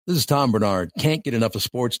This is Tom Bernard. Can't get enough of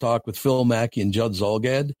sports talk with Phil Mackey and Judd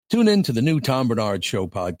Zolgad? Tune in to the new Tom Bernard Show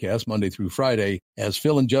podcast Monday through Friday as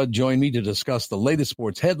Phil and Judd join me to discuss the latest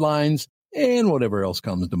sports headlines and whatever else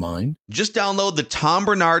comes to mind. Just download the Tom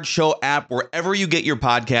Bernard Show app wherever you get your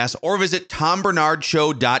podcasts or visit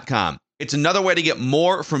tombernardshow.com. It's another way to get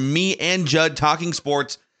more from me and Judd talking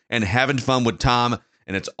sports and having fun with Tom,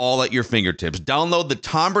 and it's all at your fingertips. Download the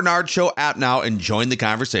Tom Bernard Show app now and join the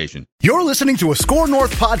conversation. You're listening to a Score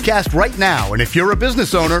North podcast right now, and if you're a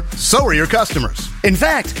business owner, so are your customers. In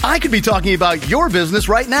fact, I could be talking about your business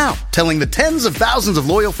right now, telling the tens of thousands of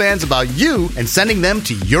loyal fans about you and sending them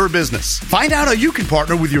to your business. Find out how you can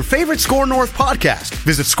partner with your favorite Score North podcast.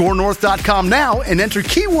 Visit scorenorth.com now and enter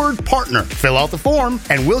keyword partner. Fill out the form,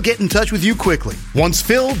 and we'll get in touch with you quickly. Once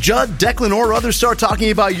Phil, Judd, Declan, or others start talking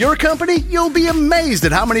about your company, you'll be amazed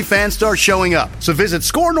at how many fans start showing up. So visit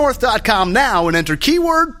scorenorth.com now and enter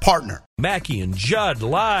keyword partner. Mackey and Judd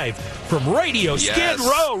live from Radio Skid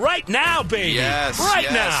Row right now, baby. Yes.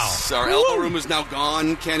 Now. Our elbow room is now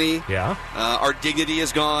gone, Kenny. Yeah. Our dignity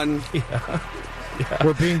is gone. Yeah.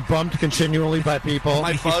 We're being bumped continually by people.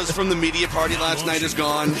 My buzz from the media party last night is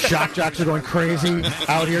gone. Shock jocks are going crazy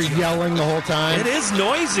out here yelling the whole time. It is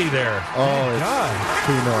noisy there. Oh, it's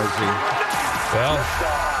too noisy. Well,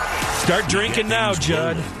 start drinking now,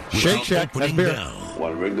 Judd. Shake Shack, that's beer.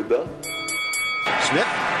 Want to ring the bell? Smith,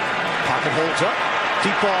 pocket holds up.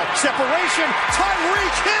 Deep ball, separation.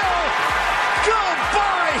 Tyreek Hill.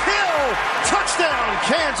 Goodbye, Hill. Touchdown,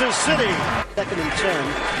 Kansas City. 2nd and 10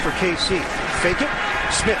 for KC. Fake it.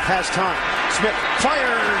 Smith has time. Smith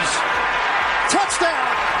fires. Touchdown,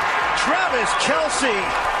 Travis Kelce.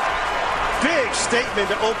 Big statement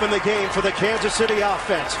to open the game for the Kansas City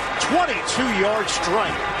offense. 22-yard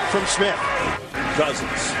strike from Smith.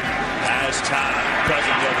 Cousins has time.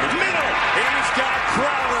 Cousins over the middle. He's got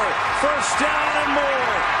Crowder. First down and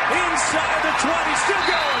more. Inside the 20. Still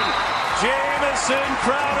going. Jamison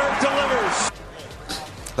Crowder delivers.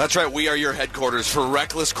 That's right. We are your headquarters for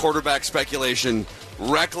reckless quarterback speculation.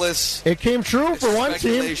 Reckless. It came true for one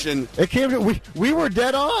team. It came. We were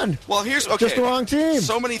dead on. Well, here's okay. Just the wrong team.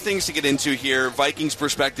 So many things to get into here. Vikings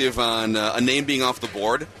perspective on a name being off the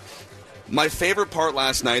board. My favorite part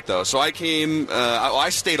last night, though. So I came. I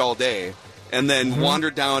stayed all day, and then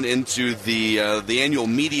wandered down into the annual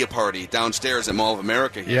media party downstairs at Mall of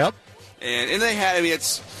America here. Yep. And they had. I mean,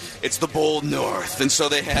 it's the bold North, and so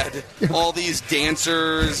they had all these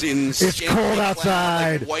dancers in. It's cold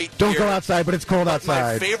outside. Like white Don't gear. go outside, but it's cold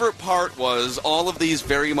outside. My favorite part was all of these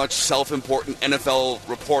very much self-important NFL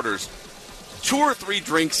reporters. 2 or 3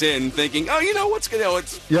 drinks in, thinking, oh, you know what's going to?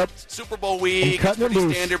 It's Super Bowl week. It's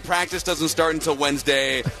pretty standard. Practice doesn't start until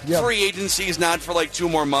Wednesday. Free agency is not for like 2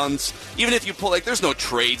 more months. Even if you pull, like, there's no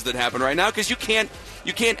trades that happen right now because you can't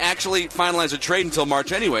actually finalize a trade until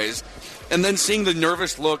March, anyways. And then seeing the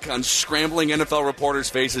nervous look on scrambling NFL reporters'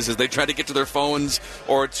 faces as they try to get to their phones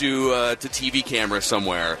or to TV cameras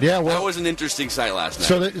somewhere. Yeah, well, that was an interesting sight last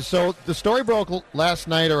night. So the story broke last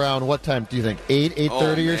night around what time do you think?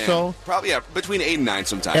 8:30 or so? Probably, yeah, between 8 and 9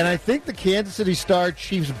 sometime. And I think the Kansas City Star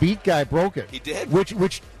Chiefs beat guy broke it. He did.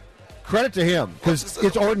 Which credit to him, because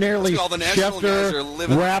it's ordinarily Schefter,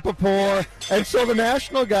 Rappaport, and so the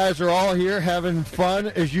national guys are all here having fun,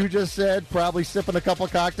 as you just said, probably sipping a couple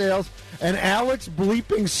cocktails, and Alex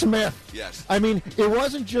bleeping Smith. Yes. I mean, it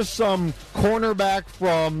wasn't just some cornerback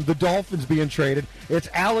from the Dolphins being traded. It's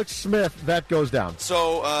Alex Smith that goes down.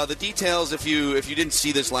 So the details, if you didn't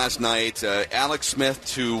see this last night, Alex Smith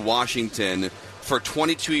to Washington for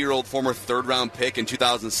 22-year-old former third-round pick in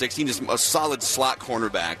 2016, just a solid slot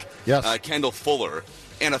cornerback. Yes. Kendall Fuller.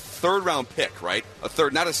 And a third-round pick, right? A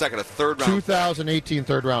third, not a second, a third-round 2018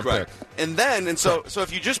 third-round pick. And so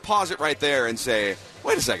if you just pause it right there and say,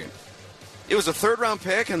 wait a second, it was a third-round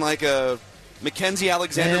pick and like a Mackenzie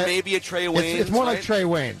Alexander, maybe a Trey Waynes. It's more like Trey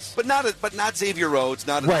Waynes. But not Xavier Rhodes,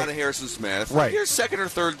 not a Harrison Smith. Right. Here's second or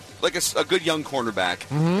third, like a good young cornerback.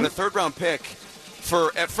 And a third-round pick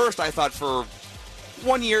for, at first I thought for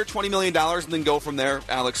 1 year, $20 million, and then go from there,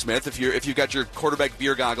 Alex Smith, if you've got your quarterback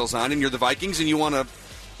beer goggles on and you're the Vikings and you want to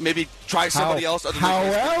maybe try somebody else.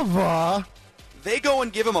 However, they go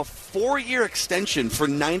and give him a 4-year extension for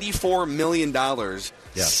 $94 million,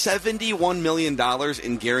 $71 million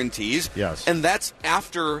in guarantees. Yes. And that's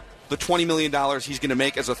after the $20 million he's going to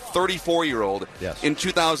make as a 34-year-old in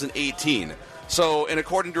 2018. So, and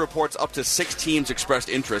according to reports, up to 6 teams expressed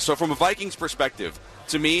interest. So from a Vikings perspective,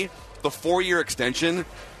 to me, the 4-year extension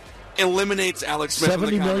eliminates Alex Smith from the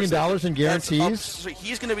 $70 million in guarantees. So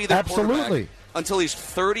he's going to be the quarterback until he's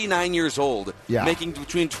 39 years old, making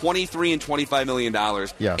between $23 and $25 million.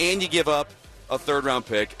 Yes. And you give up a third-round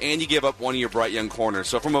pick, and you give up one of your bright young corners.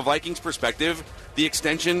 So from a Vikings perspective, the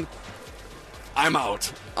extension, I'm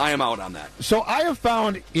out. I am out on that. So I have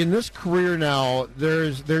found in this career now,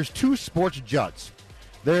 there's two sports Judds.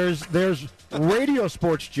 There's radio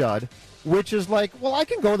sports Judd, which is like, well, I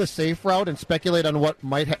can go the safe route and speculate on what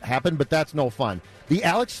might happen, but that's no fun. The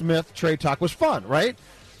Alex Smith trade talk was fun, right?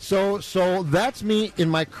 So that's me in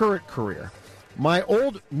my current career. My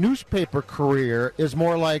old newspaper career is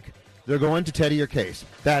more like they're going to Teddy or Case.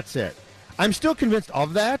 That's it. I'm still convinced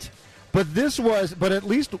of that, but at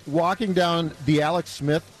least walking down the Alex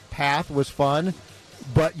Smith path was fun.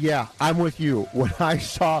 But yeah, I'm with you. When I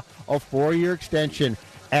saw a 4-year extension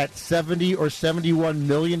at $70 or $71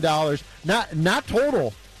 million, not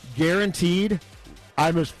total, guaranteed,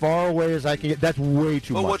 I'm as far away as I can get. That's way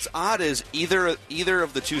too much. But what's odd is either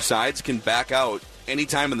of the two sides can back out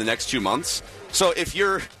anytime in the next 2 months. So if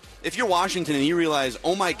you're Washington and you realize,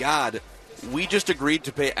 oh my God, we just agreed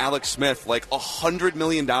to pay Alex Smith like $100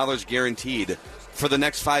 million guaranteed for the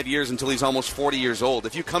next 5 years until he's almost 40 years old.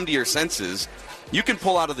 If you come to your senses, you can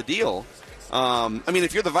pull out of the deal.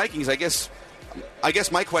 If you're the Vikings, I guess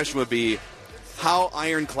my question would be, how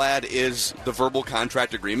ironclad is the verbal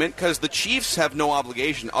contract agreement? Because the Chiefs have no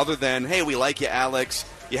obligation other than, hey, we like you, Alex.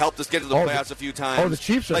 You helped us get to the playoffs a few times. Oh, the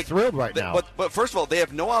Chiefs are thrilled right now. But first of all, they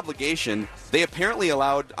have no obligation. They apparently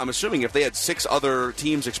allowed, I'm assuming, if they had 6 other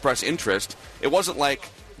teams express interest, it wasn't like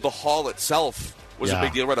the haul itself was a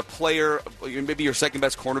big deal. Right, a player, maybe your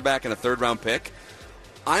second-best cornerback and a third-round pick.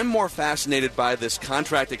 I'm more fascinated by this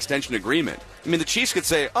contract extension agreement. I mean, the Chiefs could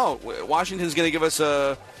say, oh, Washington's going to give us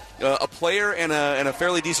a player and a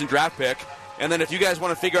fairly decent draft pick, and then if you guys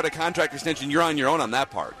want to figure out a contract extension, you're on your own on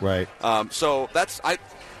that part. Right.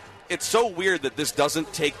 It's so weird that this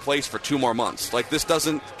doesn't take place for 2 more months. Like, this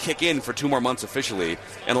doesn't kick in for 2 more months officially,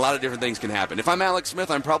 and a lot of different things can happen. If I'm Alex Smith,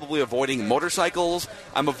 I'm probably avoiding motorcycles.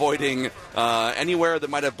 I'm avoiding anywhere that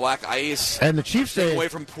might have black ice. And the Chiefs say away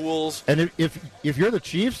from pools. And if you're the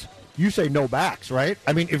Chiefs, you say no backs, right?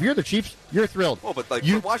 I mean, if you're the Chiefs, you're thrilled. Oh, but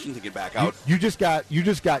Washington can back out. You just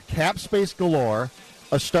got cap space galore,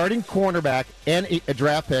 a starting cornerback, and a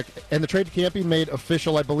draft pick, and the trade can't be made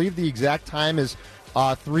official. I believe the exact time is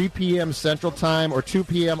 3 p.m. Central Time or 2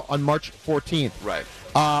 p.m. on March 14th. Right.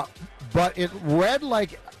 But it read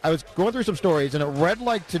like, I was going through some stories, and it read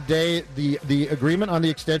like today the agreement on the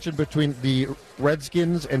extension between the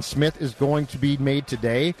Redskins and Smith is going to be made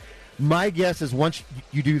today. My guess is once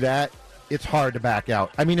you do that, it's hard to back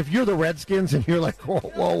out. I mean, if you're the Redskins and you're like,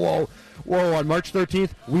 whoa, on March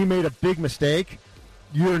 13th, we made a big mistake,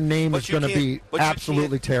 your name is going to be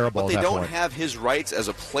absolutely terrible. But they don't have his rights as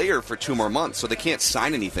a player for 2 more months, so they can't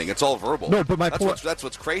sign anything. It's all verbal. No, but that's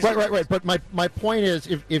what's crazy. Right. But my point is,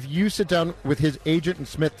 if you sit down with his agent and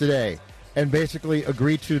Smith today and basically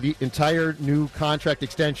agree to the entire new contract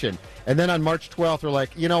extension, and then on March 12th, they're like,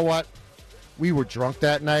 you know what? We were drunk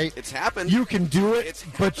that night. It's happened. You can do it,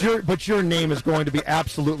 but your name is going to be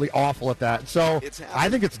absolutely awful at that. So I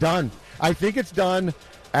think it's done.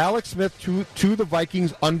 Alex Smith to the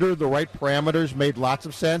Vikings under the right parameters made lots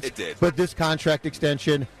of sense. It did. But this contract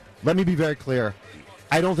extension, let me be very clear,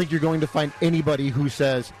 I don't think you're going to find anybody who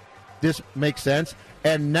says this makes sense.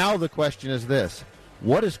 And now the question is this: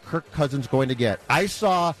 what is Kirk Cousins going to get? I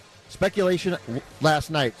saw speculation last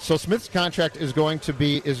night. So Smith's contract is going to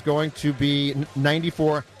be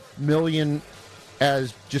 $94 million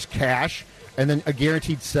as just cash, and then a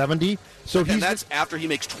guaranteed $70. So that's after he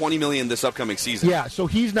makes $20 million this upcoming season. Yeah, so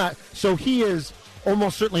he is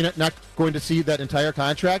almost certainly not going to see that entire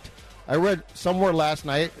contract. I read somewhere last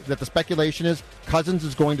night that the speculation is Cousins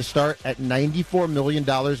is going to start at $94 million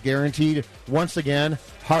guaranteed. Once again,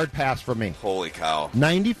 hard pass for me. Holy cow.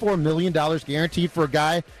 $94 million guaranteed for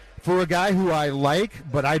a guy who I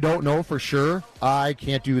like, but I don't know for sure. I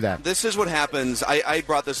can't do that. This is what happens. I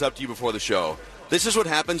brought this up to you before the show. This is what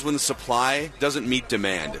happens when the supply doesn't meet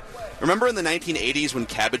demand. Remember in the 1980s when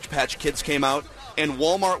Cabbage Patch Kids came out and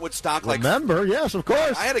Walmart would stock like... Remember? Yes, of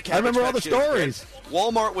course. I had a Cabbage remember Patch all the stories.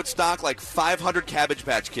 Walmart would stock like 500 Cabbage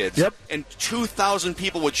Patch Kids. Yep. And 2,000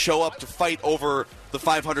 people would show up to fight over the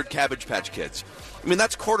 500 Cabbage Patch Kids. I mean,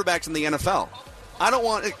 that's quarterbacks in the NFL.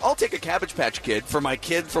 I'll take a Cabbage Patch Kid for my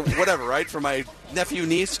kid, for whatever, right? For my nephew,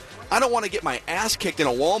 niece. I don't want to get my ass kicked in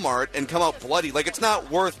a Walmart and come out bloody. Like, it's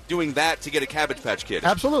not worth doing that to get a Cabbage Patch Kid.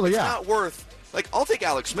 Absolutely, It's not worth... Like, I'll take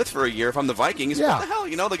Alex Smith for a year if I'm the Vikings. Yeah. What the hell?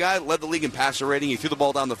 You know, the guy led the league in passer rating. He threw the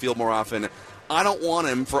ball down the field more often. I don't want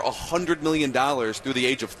him for $100 million through the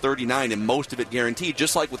age of 39 and most of it guaranteed,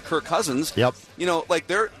 just like with Kirk Cousins. Yep. You know, like,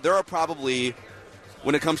 there are probably,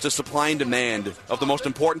 when it comes to supply and demand of the most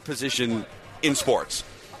important position in sports,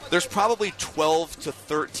 there's probably 12 to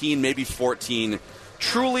 13, maybe 14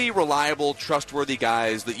 truly reliable, trustworthy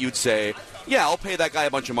guys that you'd say, yeah, I'll pay that guy a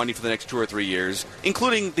bunch of money for the next 2 or 3 years,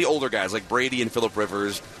 including the older guys like Brady and Phillip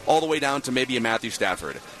Rivers, all the way down to maybe a Matthew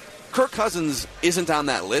Stafford. Kirk Cousins isn't on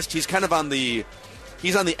that list. He's kind of on the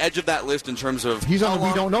edge of that list in terms of he's on the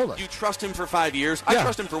we don't know list. You trust him for 5 years. Yeah. I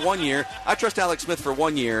trust him for 1 year. I trust Alex Smith for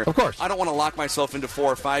 1 year. Of course. I don't want to lock myself into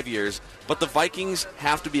 4 or 5 years. But the Vikings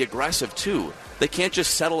have to be aggressive too. They can't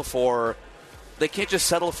just settle for.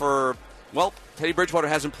 Well, Teddy Bridgewater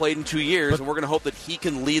hasn't played in 2 years, and we're going to hope that he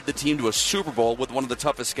can lead the team to a Super Bowl with one of the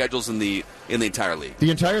toughest schedules in the entire league. The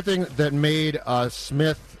entire thing that made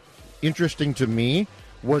Smith interesting to me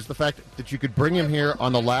was the fact that you could bring him here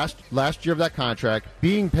on the last year of that contract,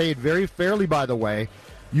 being paid very fairly, by the way.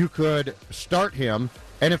 You could start him,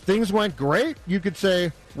 and if things went great, you could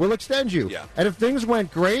say, we'll extend you. Yeah. And if things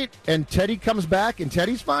went great and Teddy comes back and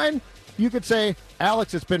Teddy's fine, you could say,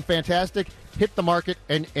 Alex, it's been fantastic, hit the market,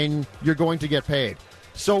 and you're going to get paid.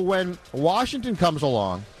 So when Washington comes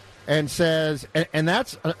along and says, and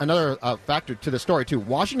that's another factor to the story, too.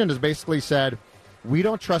 Washington has basically said, we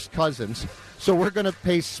don't trust Cousins, so we're going to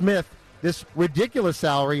pay Smith this ridiculous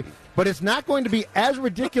salary, but it's not going to be as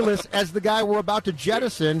ridiculous as the guy we're about to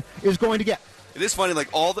jettison is going to get. It is funny, like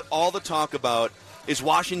all the talk about, is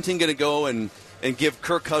Washington going to go and give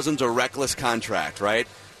Kirk Cousins a reckless contract, right?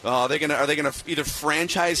 Are they going to either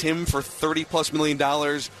franchise him for $30+ million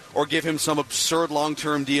or give him some absurd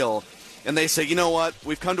long-term deal? And they say, you know what?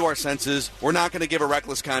 We've come to our senses. We're not going to give a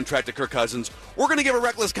reckless contract to Kirk Cousins. We're going to give a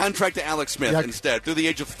reckless contract to Alex Smith instead. Through the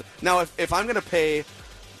age of now, if I'm going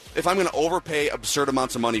to overpay absurd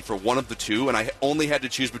amounts of money for one of the two, and I only had to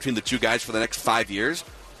choose between the two guys for the next 5 years,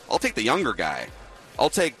 I'll take the younger guy. I'll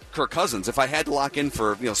take Kirk Cousins. If I had to lock in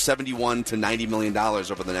for $71 to $90 million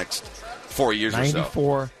over the next 4 years or so.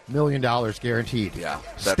 $94 million guaranteed. Yeah.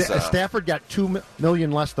 Stafford got $2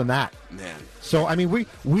 million less than that. Man. So, I mean,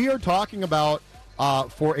 we are talking about,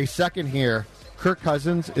 for a second here, Kirk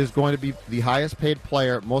Cousins is going to be the highest paid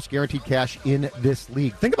player, most guaranteed cash in this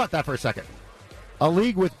league. Think about that for a second. A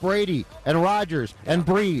league with Brady and Rodgers and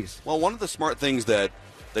Breeze. Well, one of the smart things that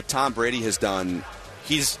Tom Brady has done,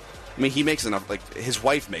 he makes enough, like his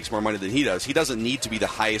wife makes more money than he does. He doesn't need to be the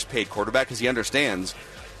highest paid quarterback because he understands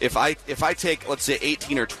if I take, let's say,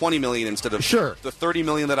 18 or 20 million instead of the 30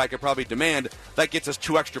 million that I could probably demand, that gets us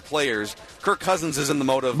 2 extra players. Kirk Cousins is in the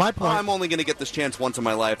mode of, I'm only going to get this chance once in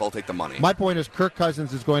my life. I'll take the money. My point is Kirk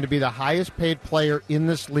Cousins is going to be the highest paid player in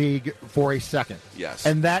this league for a second. Yes.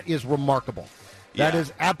 And that is remarkable. That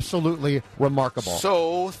is absolutely remarkable.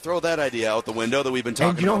 So throw that idea out the window that we've been talking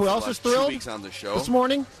about. And you know who else is thrilled 2 weeks on the show this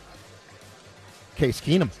morning? Case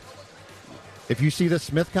Keenum. If you see the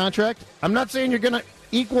Smith contract, I'm not saying you're going to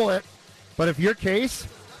equal it, but if you're Case,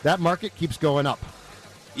 that market keeps going up.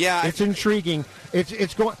 Yeah, it's intriguing.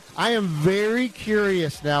 It's going. I am very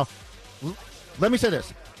curious now. Let me say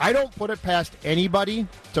this: I don't put it past anybody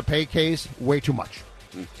to pay Case way too much.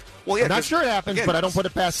 Well, yeah, I'm not sure it happens, again, but I don't put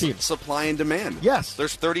it past teams. Supply and demand. Yes,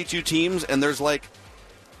 there's 32 teams, and there's like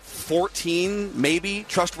 14 maybe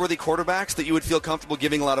trustworthy quarterbacks that you would feel comfortable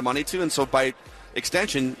giving a lot of money to, and so by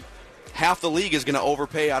extension, half the league is going to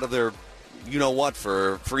overpay out of their,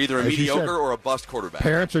 for either a mediocre or a bust quarterback.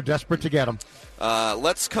 Parents are desperate to get them.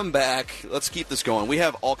 Let's come back. Let's keep this going. We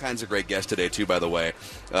have all kinds of great guests today, too, by the way.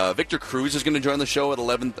 Victor Cruz is going to join the show at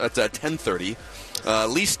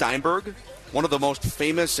 10:30. Lee Steinberg, one of the most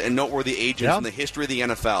famous and noteworthy agents in the history of the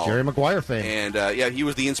NFL. Jerry Maguire fame. And, he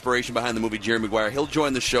was the inspiration behind the movie Jerry Maguire. He'll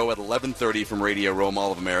join the show at 11:30 from Radio Row,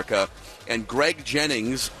 Mall of America. And Greg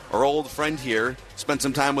Jennings, our old friend here, spent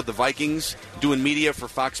some time with the Vikings doing media for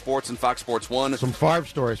Fox Sports and Fox Sports 1. Some Favre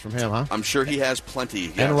stories from him, huh? I'm sure he has plenty.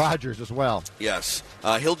 Yes. And Rodgers as well. Yes.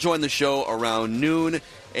 He'll join the show around noon.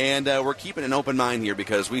 And we're keeping an open mind here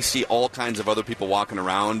because we see all kinds of other people walking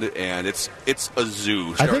around, and it's a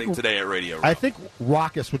zoo starting today at Radio Row. I think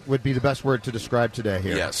raucous would be the best word to describe today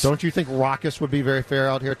here. Yes. Don't you think raucous would be very fair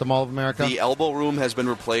out here at the Mall of America? The elbow room has been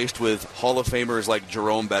replaced with Hall of Famers like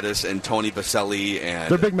Jerome Bettis and Tony Baselli, and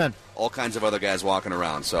they're big men. All kinds of other guys walking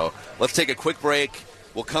around. So let's take a quick break.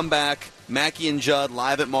 We'll come back. Mackie and Judd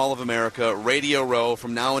live at Mall of America, Radio Row,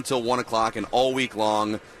 from now until 1 o'clock and all week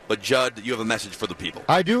long. But, Judd, you have a message for the people.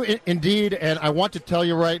 I do indeed, and I want to tell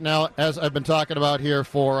you right now, as I've been talking about here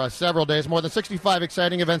for several days, more than 65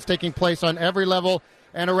 exciting events taking place on every level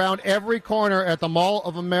and around every corner at the Mall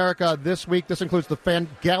of America this week. This includes the Fan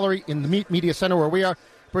Gallery in the Media Center where we are,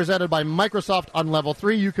 presented by Microsoft on Level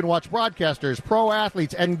 3. You can watch broadcasters, pro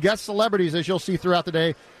athletes, and guest celebrities, as you'll see throughout the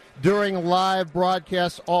day, during live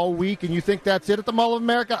broadcasts all week. And you think that's it at the Mall of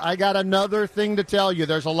America? I got another thing to tell you.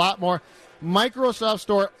 There's a lot more. Microsoft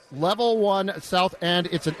Store, Level 1 South End.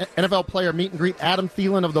 It's an NFL player meet and greet. Adam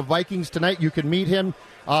Thielen of the Vikings tonight. You can meet him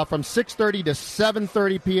from 6:30 to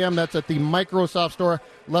 7:30 p.m. That's at the Microsoft Store,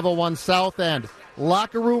 Level 1 South End.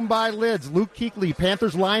 Locker Room by Lids. Luke Kuechly,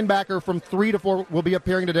 Panthers linebacker from 3 to 4, will be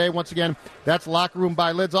appearing today. Once again, that's Locker Room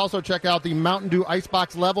by Lids. Also check out the Mountain Dew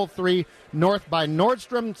Icebox Level 3 north by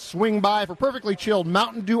Nordstrom. Swing by for perfectly chilled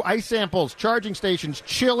Mountain Dew ice samples, charging stations,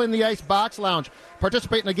 chill in the Ice Box Lounge.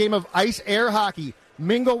 Participate in a game of ice air hockey.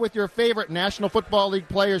 Mingle with your favorite National Football League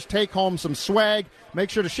players. Take home some swag. Make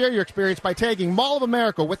sure to share your experience by tagging Mall of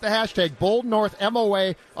America with the hashtag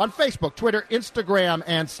BoldNorthMOA on Facebook, Twitter, Instagram,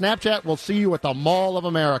 and Snapchat. We'll see you at the Mall of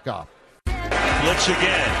America. Blitz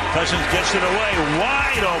again. Cousins gets it away.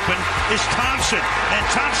 Wide open is Thompson. And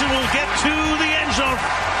Thompson will get to the end zone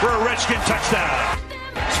for a Redskin touchdown.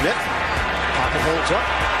 Smith. Pocket holds up.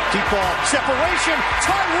 Deep ball. Separation.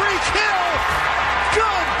 Tyreek Hill.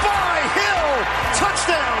 Goodbye, Hill.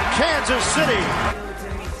 Touchdown, Kansas City.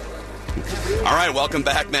 All right, welcome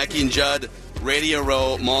back, Mackey and Judd, Radio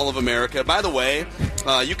Row, Mall of America. By the way,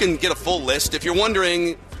 you can get a full list. If you're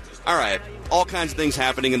wondering, all right, all kinds of things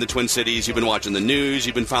happening in the Twin Cities. You've been watching the news,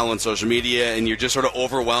 you've been following social media, and you're just sort of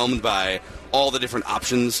overwhelmed by all the different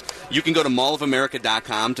options. You can go to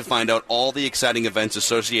mallofamerica.com to find out all the exciting events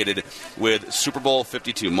associated with Super Bowl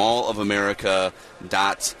 52,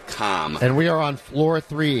 mallofamerica.com. And we are on floor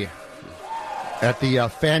 3 at the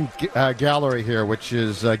fan gallery here, which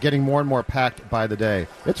is getting more and more packed by the day.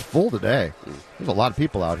 It's full today. There's a lot of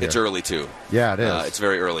people out here. It's early, too. Yeah, it is. It's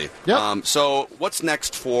very early. Yep. So what's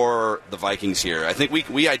next for the Vikings here? I think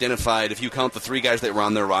we identified, if you count the 3 guys that were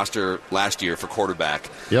on their roster last year for quarterback.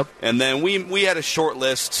 Yep. And then we had a short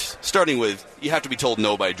list, starting with, you have to be told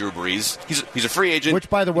no by Drew Brees. He's a free agent. Which,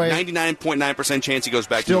 by the way, 99.9% chance he goes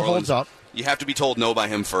back to New Orleans. Still holds up. You have to be told no by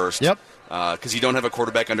him first. Yep. Because you don't have a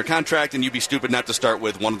quarterback under contract, and you'd be stupid not to start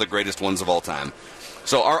with one of the greatest ones of all time.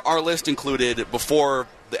 So our list included, before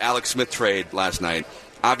the Alex Smith trade last night,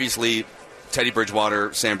 obviously Teddy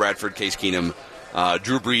Bridgewater, Sam Bradford, Case Keenum,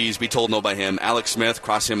 Drew Brees, be told no by him, Alex Smith,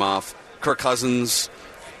 cross him off, Kirk Cousins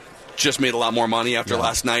just made a lot more money after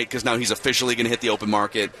last night because now he's officially going to hit the open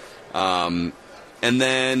market. And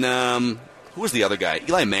then who was the other guy?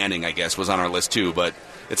 Eli Manning, I guess, was on our list too, but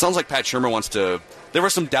it sounds like Pat Shurmur wants to... There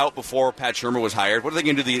was some doubt before Pat Shurmur was hired. What are they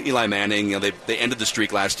going to do to Eli Manning? You know, they ended the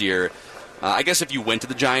streak last year. I guess if you went to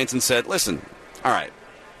the Giants and said, listen, all right,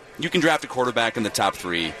 you can draft a quarterback in the top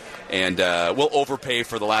 3, and we'll overpay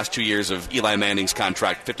for the last 2 years of Eli Manning's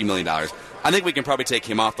contract, $50 million. I think we can probably take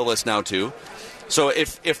him off the list now, too. So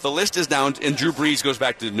if the list is down, and Drew Brees goes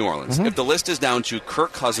back to New Orleans, if the list is down to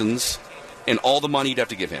Kirk Cousins and all the money you'd have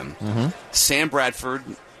to give him, Sam Bradford,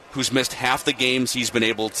 who's missed half the games he's been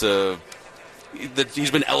able to...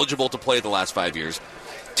 he's been eligible to play the last 5 years.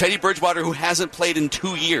 Teddy Bridgewater, who hasn't played in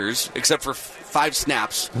 2 years, except for 5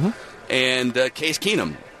 snaps. And Case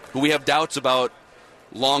Keenum, who we have doubts about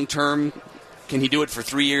long-term. Can he do it for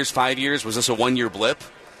 3 years, 5 years? Was this a 1-year blip?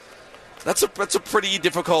 That's a pretty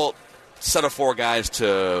difficult set of 4 guys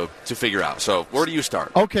to figure out. So where do you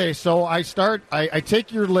start? Okay, so I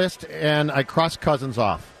take your list and I cross Cousins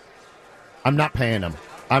off. I'm not paying him.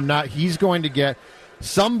 He's going to get...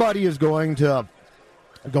 Somebody is going to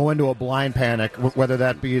go into a blind panic, whether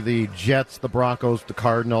that be the Jets, the Broncos, the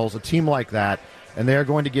Cardinals, a team like that, and they're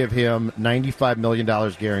going to give him $95 million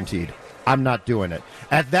guaranteed. I'm not doing it.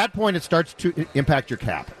 At that point, it starts to impact your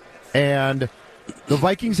cap. And the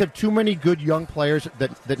Vikings have too many good young players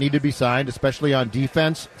that need to be signed, especially on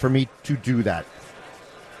defense, for me to do that.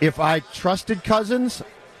 If I trusted Cousins,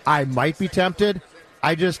 I might be tempted.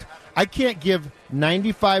 I can't give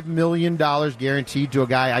 $95 million guaranteed to a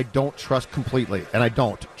guy I don't trust completely, and I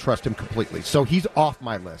don't trust him completely. So he's off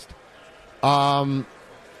my list. And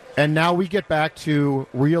now we get back to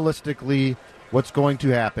realistically what's going to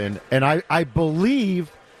happen. And I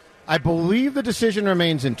believe the decision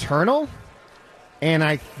remains internal, and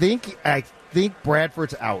I think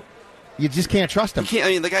Bradford's out. You just can't trust him.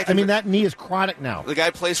 That knee is chronic now. The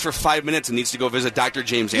guy plays for 5 minutes and needs to go visit Dr.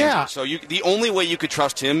 James Andrews. Yeah. So the only way you could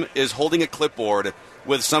trust him is holding a clipboard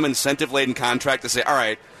with some incentive-laden contract to say, all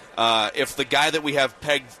right, if the guy that we have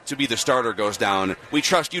pegged to be the starter goes down, we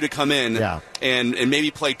trust you to come in and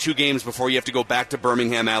maybe play 2 games before you have to go back to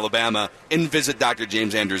Birmingham, Alabama, and visit Dr.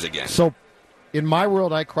 James Andrews again. So in my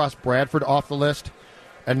world, I cross Bradford off the list,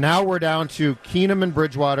 and now we're down to Keenum and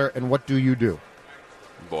Bridgewater, and what do you do?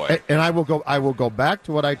 Boy. And I will go back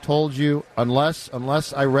to what I told you, unless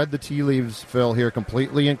I read the tea leaves, Phil, here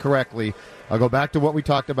completely incorrectly. I'll go back to what we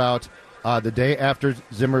talked about the day after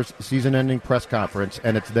Zimmer's season-ending press conference,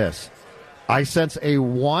 and it's this. I sense a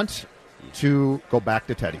want to go back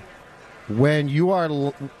to Teddy. when you are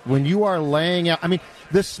laying out. I mean,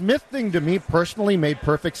 the Smith thing to me personally made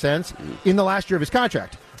perfect sense in the last year of his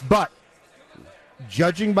contract. But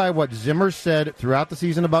judging by what Zimmer said throughout the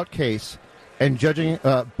season about Case, and judging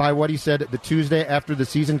by what he said the Tuesday after the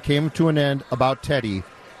season came to an end about Teddy,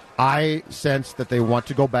 I sense that they want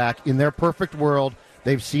to go back. In their perfect world,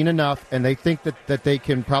 they've seen enough, and they think that they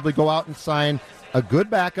can probably go out and sign a good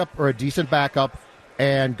backup or a decent backup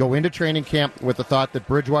and go into training camp with the thought that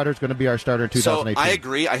Bridgewater is going to be our starter in 2018. So I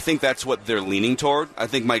agree. I think that's what they're leaning toward. I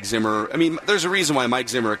think Mike Zimmer, there's a reason why Mike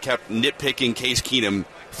Zimmer kept nitpicking Case Keenum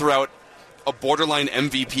throughout a borderline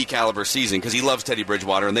MVP caliber season, because he loves Teddy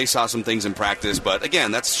Bridgewater, and they saw some things in practice. But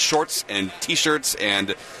again, that's shorts and T-shirts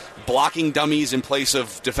and blocking dummies in place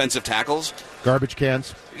of defensive tackles. Garbage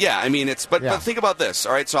cans. Yeah, but think about this.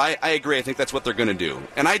 All right, so I agree. I think that's what they're going to do.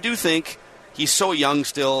 And I do think he's so young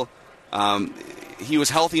still. He was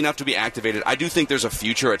healthy enough to be activated. I do think there's a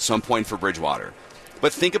future at some point for Bridgewater.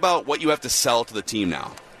 But think about what you have to sell to the team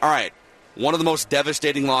now. All right, one of the most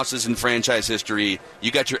devastating losses in franchise history.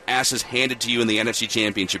 You got your asses handed to you in the NFC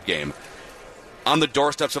Championship game on the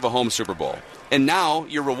doorsteps of a home Super Bowl. And now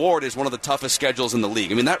your reward is one of the toughest schedules in the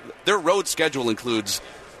league. Their road schedule includes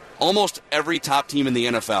almost every top team in the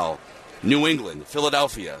NFL. New England,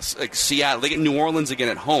 Philadelphia, Seattle. They get New Orleans again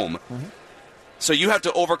at home. Mm-hmm. So you have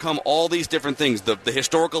to overcome all these different things, the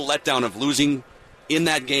historical letdown of losing in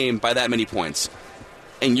that game by that many points.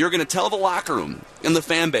 And you're going to tell the locker room and the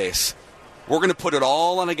fan base, we're going to put it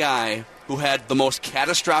all on a guy who had the most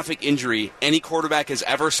catastrophic injury any quarterback has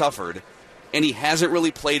ever suffered, and he hasn't really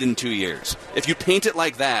played in 2 years. If you paint it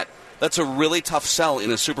like that, that's a really tough sell in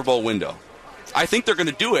a Super Bowl window. I think they're going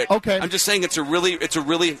to do it. Okay. I'm just saying it's a really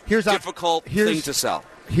difficult thing to sell.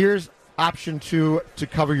 Here's option 2 to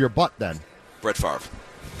cover your butt then. Brett Favre.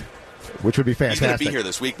 Which would be fantastic. He's going to be here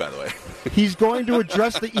this week, by the way. He's going to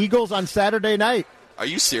address the Eagles on Saturday night. Are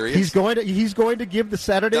you serious? He's going to give the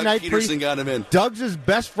Saturday night. Doug Peterson got him in. Doug's his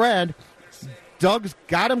best friend. Doug's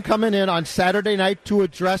got him coming in on Saturday night to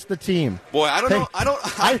address the team. Boy, I don't know.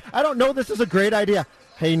 I don't know. This is a great idea.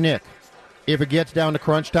 Hey, Nick, if it gets down to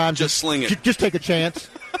crunch time, just sling it. Just take a chance.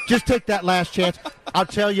 Just take that last chance. I'll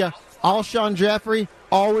tell you, Alshon Jeffrey,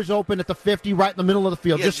 always open at the 50, right in the middle of the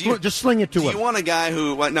field. Yeah, just sling it to him. Do you want a guy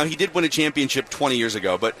who, now he did win a championship 20 years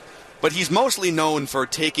ago, but he's mostly known for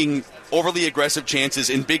taking overly aggressive chances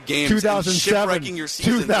in big games 2007, and shipwrecking your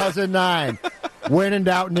season. 2009. When in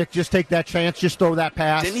doubt, Nick, just take that chance. Just throw that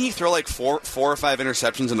pass. Didn't he throw like four or five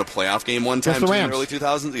interceptions in a playoff game one time in the early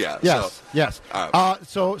 2000s? Yeah. Yes.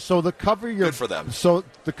 So the cover your good for them. So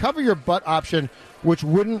the cover your butt option, which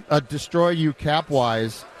wouldn't destroy you cap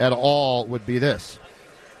wise at all, would be this: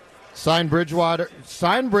 sign Bridgewater.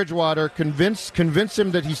 Convince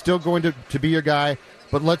him that he's still going to be your guy.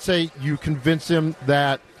 But let's say you convince him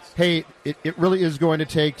that, hey, it really is going to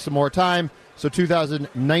take some more time. So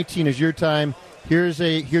 2019 is your time. Here's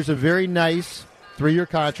a very nice 3-year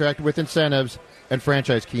contract with incentives and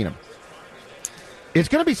franchise Keenum. It's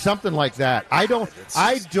going to be something like that. I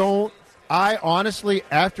honestly,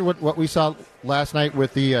 after what we saw last night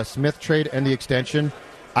with the Smith trade and the extension,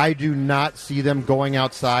 I do not see them going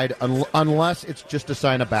outside unless it's just to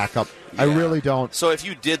sign a backup. Yeah. I really don't. So if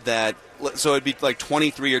you did that, so it'd be like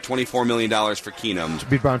 $23 or $24 million for Keenum. It'd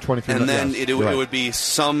be around $23 million. And then it would be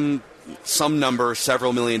some number,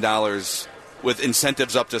 several $1 million with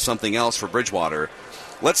incentives up to something else for Bridgewater.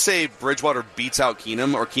 Let's say Bridgewater beats out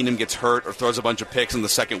Keenum, or Keenum gets hurt or throws a bunch of picks in the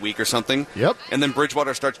second week or something. Yep. And then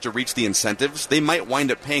Bridgewater starts to reach the incentives. They might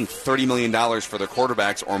wind up paying $30 million for their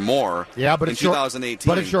quarterbacks or more in 2018.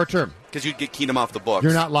 But it's short term. Because you'd get Keenum off the books.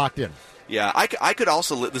 You're not locked in. Yeah, I could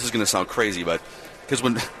also, this is going to sound crazy, but because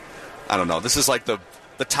when, I don't know, this is like the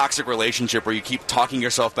toxic relationship where you keep talking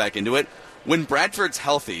yourself back into it. When Bradford's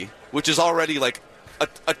healthy, which is already like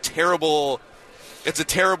a terrible... It's a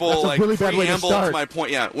terrible really preamble to my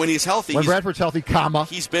point. Yeah, when he's healthy, Bradford's healthy,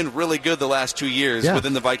 he's been really good the last 2 years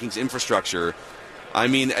within the Vikings infrastructure. I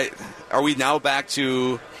mean, are we now back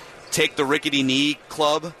to take the rickety knee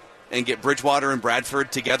club and get Bridgewater and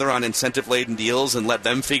Bradford together on incentive-laden deals and let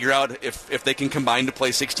them figure out if they can combine to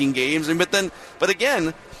play 16 games? But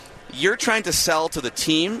again, you're trying to sell to the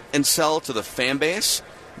team and sell to the fan base.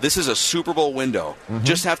 This is a Super Bowl window. Mm-hmm.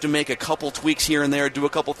 Just have to make a couple tweaks here and there, do a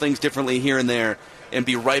couple things differently here and there, and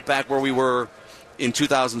be right back where we were in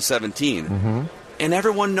 2017. Mm-hmm. And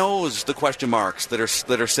everyone knows the question marks that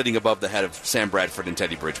are sitting above the head of Sam Bradford and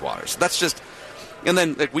Teddy Bridgewater. So that's just... And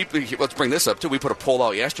then let's bring this up, too. We put a poll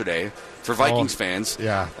out yesterday for Vikings fans.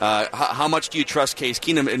 Yeah. How much do you trust Case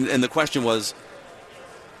Keenum? And the question was,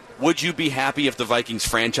 would you be happy if the Vikings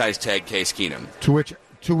franchise tagged Case Keenum? To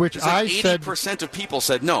To which It's like I said 80% of people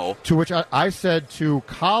said no. To which I said to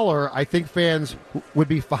Collar, I think fans would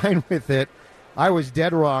be fine with it. I was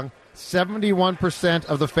dead wrong. 71%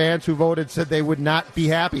 of the fans who voted said they would not be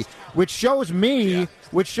happy, which shows me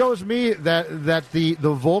that the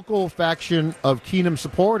vocal faction of Keenum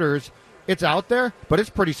supporters, it's out there, but it's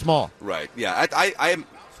pretty small. Right. Yeah. I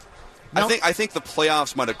think the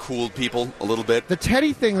playoffs might have cooled people a little bit. The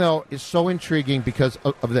Teddy thing, though, is so intriguing because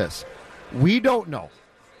of this. We don't know.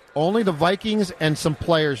 Only the Vikings and some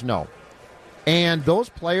players know. And those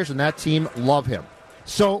players and that team love him.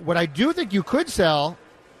 So what I do think you could sell,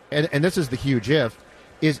 and this is the huge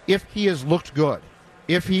is if he has looked good.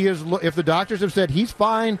 If the doctors have said he's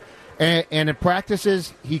fine, and in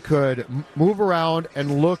practices he could move around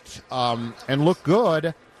and look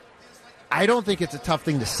good, I don't think it's a tough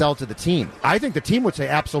thing to sell to the team. I think the team would say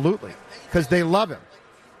absolutely because they love him.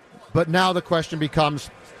 But now the question becomes,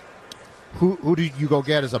 who do you go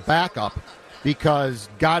get as a backup? Because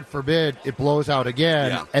God forbid it blows out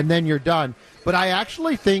again, and then you're done. But I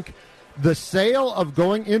actually think the sale of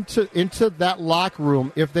going into that locker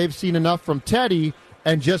room, if they've seen enough from Teddy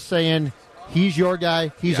and just saying he's your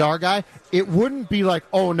guy, he's our guy, it wouldn't be like,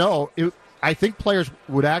 oh no. I think players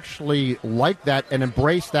would actually like that and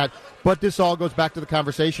embrace that. But this all goes back to the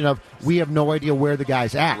conversation of we have no idea where the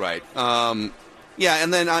guy's at. Right. And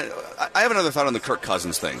then I have another thought on the Kirk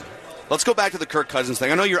Cousins thing. Let's go back to the Kirk Cousins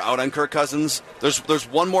thing. I know you're out on Kirk Cousins. There's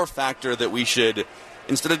one more factor that we should,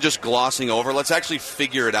 instead of just glossing over, let's actually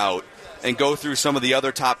figure it out and go through some of the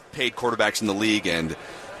other top-paid quarterbacks in the league. And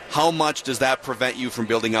how much does that prevent you from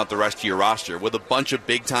building out the rest of your roster? With a bunch of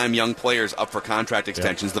big-time young players up for contract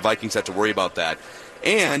extensions, the Vikings have to worry about that.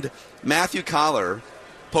 And Matthew Collar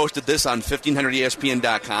posted this on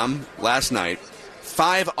 1500ESPN.com last night.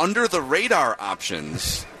 5 under-the-radar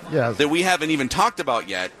options that we haven't even talked about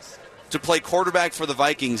yet to play quarterback for the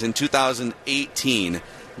Vikings in 2018.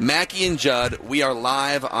 Mackey and Judd, we are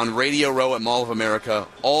live on Radio Row at Mall of America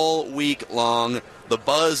all week long. The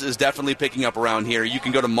buzz is definitely picking up around here. You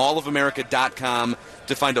can go to mallofamerica.com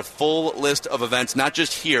to find a full list of events, not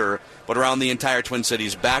just here, but around the entire Twin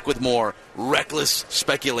Cities. Back with more reckless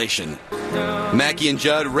speculation. Mackey and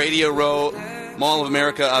Judd, Radio Row, Mall of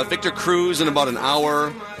America. Victor Cruz in about an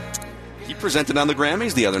hour. He presented on the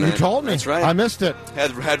Grammys the other night. You told me. That's right. I missed it.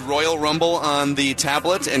 Had Royal Rumble on the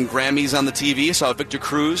tablet and Grammys on the TV. Saw Victor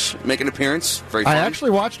Cruz make an appearance. Very fun. I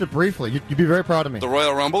actually watched it briefly. You'd be very proud of me. The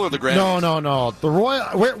Royal Rumble or the Grammys? No. The Royal.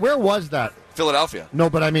 Where was that? Philadelphia. No,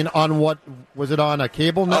 but I mean, on what was it on a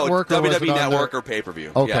cable network? Oh, or WWE Network or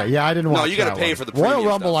pay-per-view. Okay, yeah, I didn't watch. No, you got to pay for the premium Royal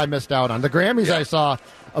Rumble. stuff. I missed out on the Grammys. I saw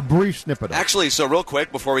a brief snippet of. Actually, so real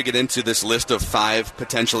quick before we get into this list of 5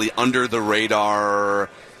 potentially under the radar.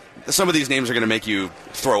 Some of these names are going to make you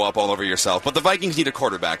throw up all over yourself. But the Vikings need a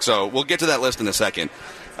quarterback, so we'll get to that list in a second.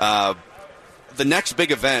 The next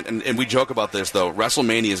big event, and we joke about this, though,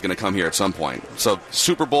 WrestleMania is going to come here at some point. So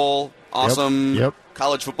Super Bowl, awesome, Yep.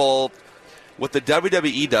 College football. What the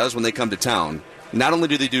WWE does when they come to town, not only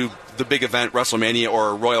do they do the big event, WrestleMania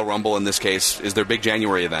or Royal Rumble in this case, is their big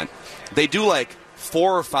January event, they do like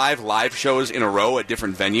 4 or 5 live shows in a row at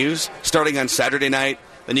different venues, starting on Saturday night.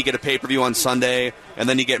 Then you get a pay-per-view on Sunday, and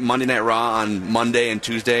then you get Monday Night Raw on Monday and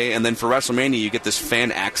Tuesday, and then for WrestleMania you get this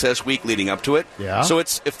fan access week leading up to it. Yeah. So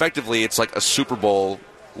it's like a Super Bowl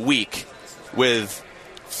week with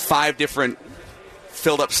 5 different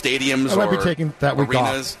filled-up stadiums. I might be taking that week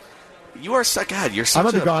arenas. off. You are so God. You're such I'm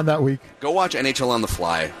going to be gone that week. Go watch NHL on the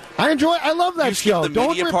fly. I love that show.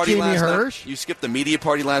 Don't rip Jamie Hirsch. You skipped the media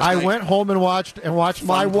party last night. I went home and watched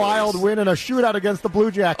my Wild win in a shootout against the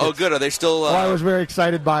Blue Jackets. Oh, good. Are they still? I was very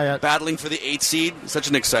excited by it. Battling for the 8th seed. Such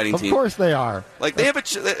an exciting team. Of course they are. Like they have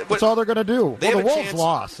that's all they're going to do. The Wolves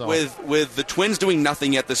lost. So. With the Twins doing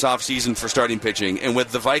nothing yet this offseason for starting pitching, and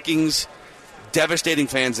with the Vikings devastating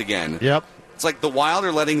fans again. Yep. It's like the Wild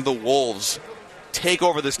are letting the Wolves take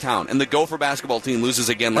over this town, and the Gopher basketball team loses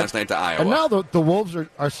again last night to Iowa. And now the Wolves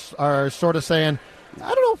are sort of saying,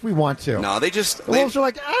 I don't know if we want to. No, the Wolves are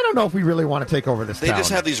like, I don't know if we really want to take over this town. They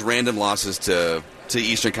just have these random losses to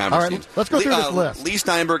Eastern Conference teams. Let's go through this list. Lee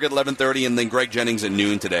Steinberg at 11:30, and then Greg Jennings at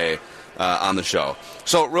noon today on the show.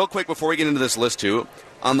 So real quick, before we get into this list too,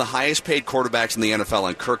 on the highest paid quarterbacks in the NFL,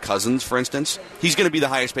 on Kirk Cousins, for instance, he's going to be the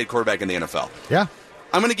highest paid quarterback in the NFL. Yeah.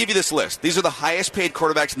 I'm going to give you this list. These are the highest paid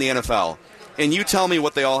quarterbacks in the NFL. And you tell me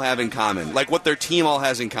what they all have in common, like what their team all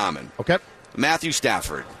has in common. Okay. Matthew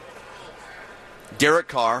Stafford, Derek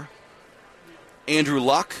Carr, Andrew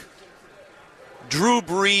Luck, Drew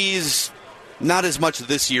Brees, not as much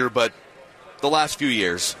this year, but the last few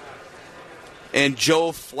years. And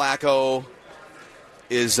Joe Flacco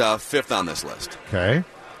is 5th on this list. Okay.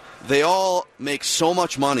 they all make so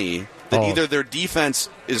much money that either their defense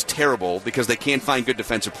is terrible because they can't find good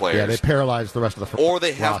defensive players. Yeah, they paralyze the rest of the or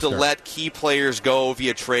they have to let key players go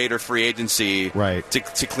via trade or free agency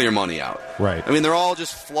to clear money out. Right. I mean, they're all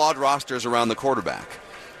just flawed rosters around the quarterback.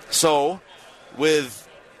 So, with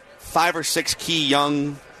 5 or 6 key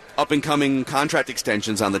young up-and-coming contract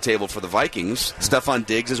extensions on the table for the Vikings, Stephon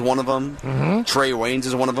Diggs is one of them. Mm-hmm. Trey Waynes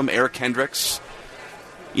is one of them. Eric Kendricks.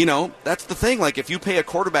 You know, that's the thing. Like, if you pay a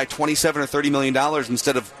quarterback $27 or $30 million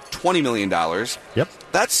instead of $20 million,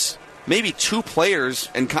 that's maybe 2 players.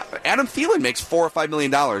 And Adam Thielen makes $4 or $5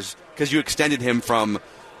 million because you extended him from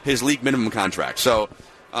his league minimum contract. So,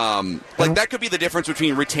 that could be the difference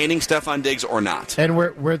between retaining Stephon Diggs or not. And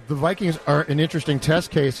where the Vikings are an interesting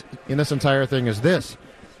test case in this entire thing is this.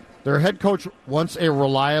 Their head coach wants a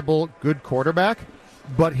reliable, good quarterback,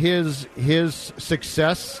 but his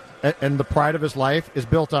success and the pride of his life is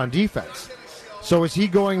built on defense. So is he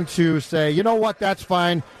going to say, you know what, that's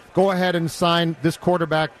fine, go ahead and sign this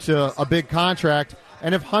quarterback to a big contract,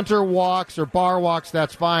 and if Hunter walks or Barr walks,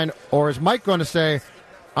 that's fine? Or is Mike going to say,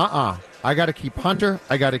 I got to keep Hunter,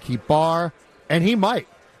 I got to keep Barr, and he might.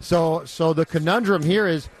 So the conundrum here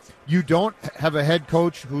is you don't have a head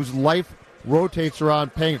coach whose life rotates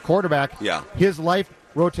around paying a quarterback. Yeah. His life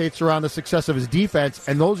rotates around the success of his defense,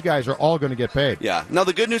 and those guys are all going to get paid. Yeah. Now,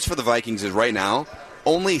 the good news for the Vikings is right now,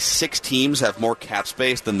 only 6 teams have more cap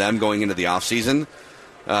space than them going into the offseason.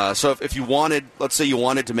 So if you wanted, let's say you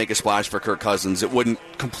wanted to make a splash for Kirk Cousins, it wouldn't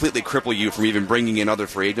completely cripple you from even bringing in other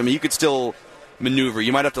free agents. I mean, you could still maneuver.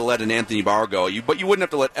 You might have to let an Anthony Barr go, but you wouldn't have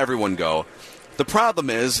to let everyone go. The problem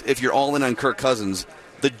is, if you're all in on Kirk Cousins,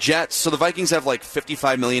 the Jets, so the Vikings have like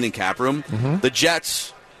 $55 million in cap room. Mm-hmm. The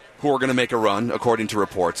Jets, who are going to make a run, according to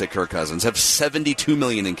reports at Kirk Cousins, have $72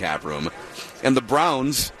 million in cap room. And the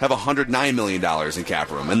Browns have $109 million in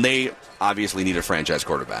cap room. And they obviously need a franchise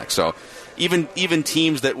quarterback. So even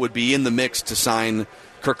teams that would be in the mix to sign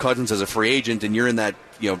Kirk Cousins as a free agent, and you're in that,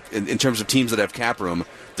 in terms of teams that have cap room,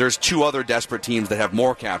 there's 2 other desperate teams that have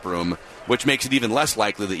more cap room, which makes it even less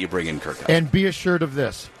likely that you bring in Kirk Cousins. And be assured of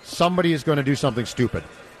this. Somebody is going to do something stupid.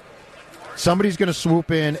 Somebody's going to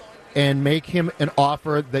swoop in and make him an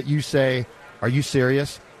offer that you say, are you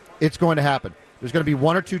serious? It's going to happen. There's going to be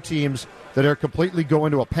 1 or 2 teams that are completely go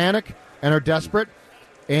into a panic and are desperate.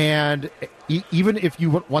 And even if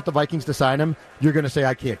you want the Vikings to sign him, you're going to say,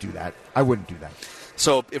 I can't do that. I wouldn't do that.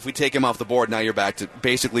 So if we take him off the board, now you're back to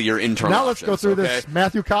basically your internal Now let's options, go through this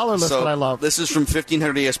Matthew Collar list that I love. This is from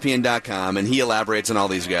 1500ESPN.com, and he elaborates on all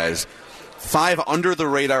these guys. 5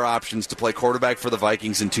 under-the-radar options to play quarterback for the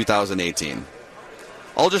Vikings in 2018.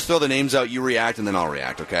 I'll just throw the names out, you react, and then I'll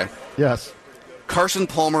react, okay? Yes. Carson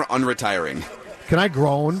Palmer unretiring. Can I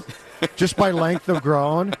groan? Just by length of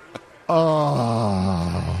groan?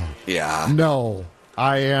 Oh. Yeah. No.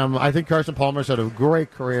 I think Carson Palmer's had a great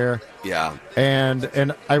career. Yeah.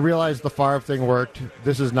 And I realize the Favre thing worked.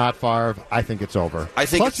 This is not Favre. I think it's over.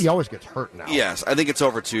 Plus, he always gets hurt now. Yes, I think it's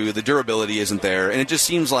over, too. The durability isn't there. And it just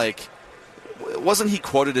seems like, wasn't he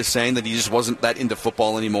quoted as saying that he just wasn't that into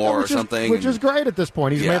football anymore or something? Which is great at this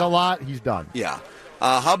point. He's made a lot. He's done. Yeah.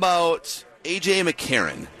 How about A.J.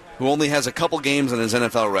 McCarron, who only has a couple games on his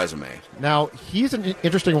NFL resume? Now, he's an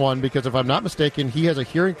interesting one because, if I'm not mistaken, he has a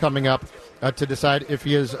hearing coming up to decide if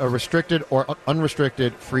he is a restricted or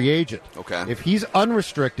unrestricted free agent. Okay. If he's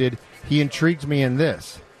unrestricted, he intrigues me in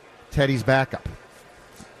this. Teddy's backup.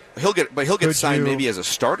 He'll get signed maybe as a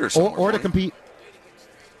starter somewhere. Or to compete.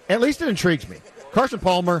 At least it intrigues me. Carson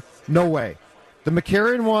Palmer, no way. The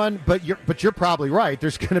McCarron one, but you're probably right.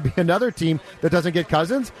 There's going to be another team that doesn't get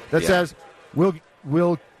Cousins that says,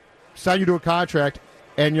 we'll sign you to a contract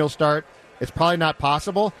and you'll start. It's probably not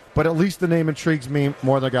possible, but at least the name intrigues me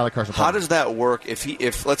more than a guy like Carson Palmer. How does that work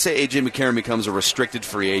if let's say A.J. McCarron becomes a restricted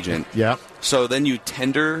free agent? Yeah. So then you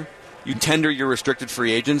tender your restricted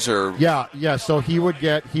free agents, or yeah. So he would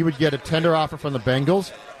get a tender offer from the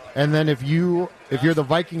Bengals, and then if you're the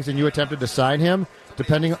Vikings and you attempted to sign him,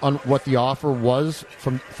 depending on what the offer was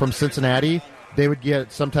from Cincinnati, they would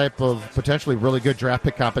get some type of potentially really good draft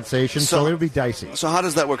pick compensation, so it would be dicey. So how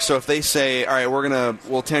does that work? So if they say, all right,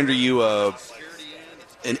 we'll tender you an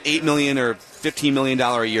 $8 million or $15 million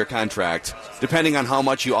a year contract, depending on how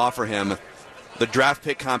much you offer him, the draft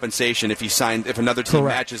pick compensation, if another team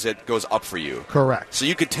matches it, goes up for you. Correct. So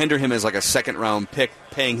you could tender him as like a second round pick,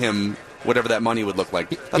 paying him whatever that money would look like.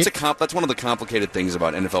 That's one of the complicated things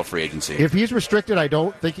about NFL free agency. If he's restricted, I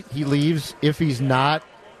don't think he leaves. If he's not,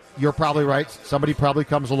 you're probably right. Somebody probably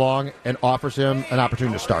comes along and offers him an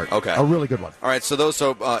opportunity to start. Okay. A really good one. All right,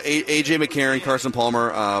 A.J. McCarron, Carson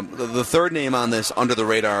Palmer. The third name on this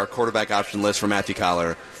under-the-radar quarterback option list for Matthew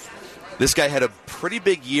Collar, This guy had a pretty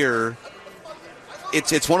big year.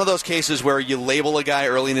 It's one of those cases where you label a guy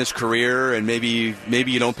early in his career and maybe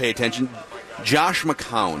you don't pay attention. Josh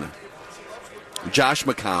McCown.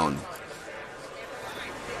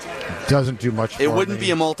 Doesn't do much for It wouldn't me.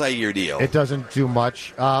 be a multi-year deal. It doesn't do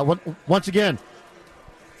much. Once again,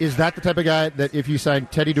 is that the type of guy that if you sign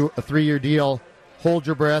Teddy to a 3-year deal, hold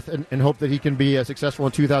your breath and hope that he can be successful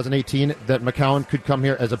in 2018, that McCown could come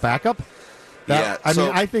here as a backup?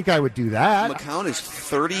 I think I would do that. McCown is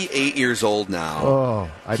 38 years old now. Oh,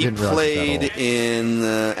 I didn't realize he played in.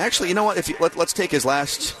 Actually, you know what? Let's take his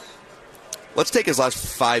last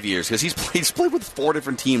 5 years, because he's played with 4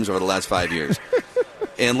 different teams over the last 5 years.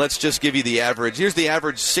 And let's just give you the average. Here's the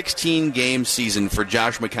average 16-game season for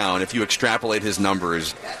Josh McCown if you extrapolate his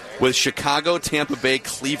numbers with Chicago, Tampa Bay,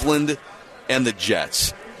 Cleveland, and the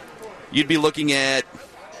Jets. You'd be looking at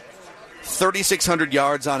 3,600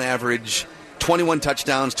 yards on average, 21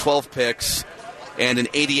 touchdowns, 12 picks, and an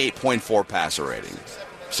 88.4 passer rating.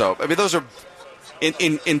 So, I mean, those are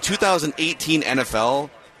in 2018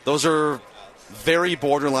 NFL, those are very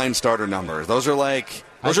borderline starter numbers. Those are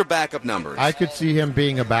backup numbers. I could see him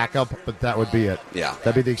being a backup, but that would be it. Yeah.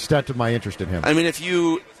 That'd be the extent of my interest in him. I mean,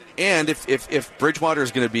 if Bridgewater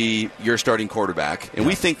is going to be your starting quarterback, and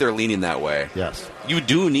we think they're leaning that way, yes, you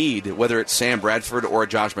do need, whether it's Sam Bradford or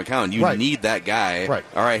Josh McCown, you need that guy. Right.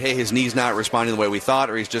 All right, hey, his knee's not responding the way we thought,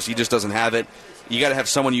 or he just doesn't have it. You got to have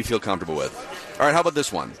someone you feel comfortable with. All right, how about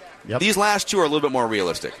this one? Yep. These last two are a little bit more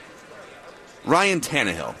realistic. Ryan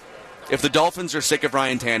Tannehill. If the Dolphins are sick of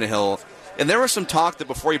Ryan Tannehill, and there was some talk that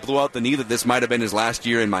before he blew out the knee that this might have been his last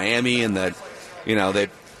year in Miami, and that,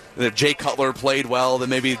 that Jay Cutler played well, that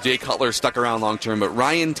maybe Jay Cutler stuck around long term. But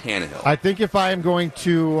Ryan Tannehill. I think if I am going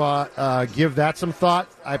to give that some thought,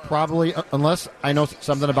 I probably, unless I know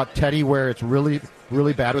something about Teddy where it's really,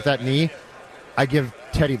 really bad with that knee, I give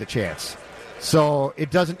Teddy the chance. So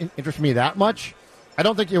it doesn't interest me that much. I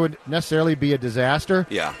don't think it would necessarily be a disaster.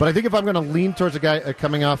 Yeah. But I think if I'm going to lean towards a guy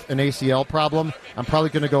coming off an ACL problem, I'm probably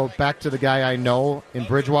going to go back to the guy I know in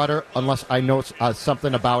Bridgewater, unless I know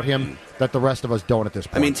something about him that the rest of us don't at this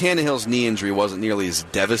point. I mean, Tannehill's knee injury wasn't nearly as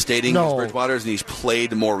devastating as Bridgewater's, and he's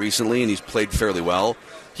played more recently, and he's played fairly well.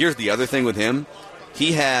 Here's the other thing with him.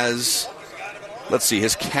 He has, let's see,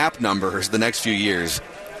 his cap numbers the next few years,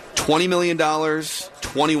 $20 million,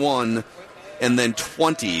 21, and then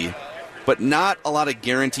 20, but not a lot of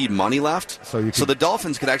guaranteed money left. So the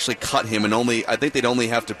Dolphins could actually cut him, and I think they'd only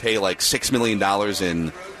have to pay like $6 million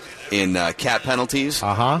in cap penalties.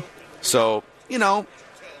 So,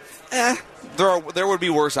 there would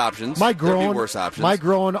be worse options. My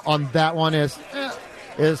groan on that one is,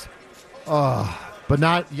 but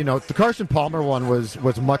not, the Carson Palmer one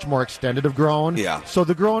was much more extended of groan. Yeah. So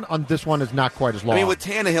the groan on this one is not quite as long. I mean, with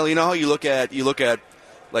Tannehill, you know how you look at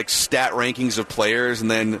like stat rankings of players, and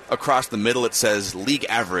then across the middle it says league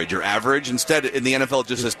average or average. Instead, in the NFL, it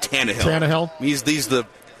just says Tannehill. Tannehill.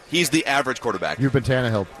 He's the average quarterback. You've been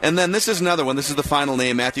Tannehill. And then this is another one. This is the final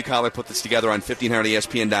name. Matthew Collar put this together on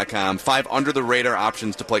 1500ESPN.com. 5 under-the-radar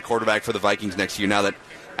options to play quarterback for the Vikings next year now that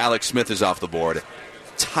Alex Smith is off the board.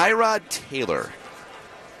 Tyrod Taylor,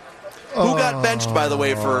 who got benched, by the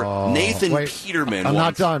way, for Nathan Peterman. I'm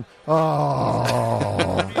not done.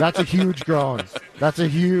 That's a huge groan.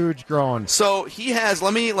 So he has,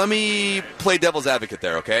 let me play devil's advocate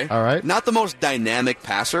there, okay? All right. Not the most dynamic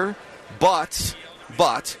passer, but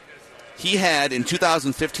he had, in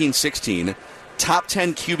 2015-16, top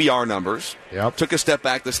 10 QBR numbers. Yep. Took a step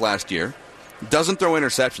back this last year. Doesn't throw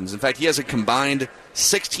interceptions. In fact, he has a combined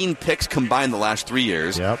 16 picks combined the last 3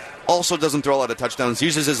 years. Yep. Also doesn't throw a lot of touchdowns.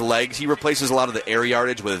 Uses his legs. He replaces a lot of the air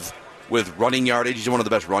yardage with running yardage. He's one of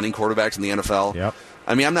the best running quarterbacks in the NFL. Yep.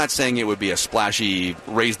 I mean, I'm not saying it would be a splashy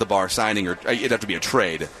raise-the-bar signing, or it'd have to be a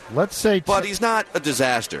trade. But he's not a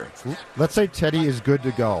disaster. Let's say Teddy is good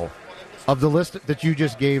to go. Of the list that you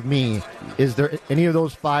just gave me, is there any of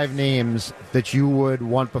those 5 names that you would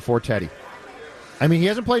want before Teddy? I mean, he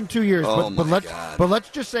hasn't played in 2 years, but let's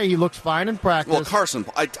just say he looks fine in practice. Well, Carson,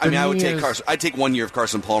 I would take Carson. I'd take 1 year of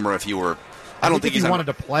Carson Palmer if he were. I don't think he wanted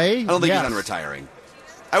to play. I don't think he's retiring.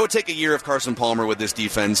 I would take a year of Carson Palmer with this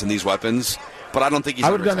defense and these weapons, but I don't think he's.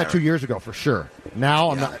 I would have done that 2 years ago for sure.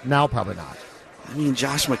 Now, now probably not. I mean,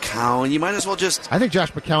 Josh McCown, you might as well just. I think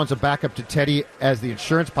Josh McCown's a backup to Teddy as the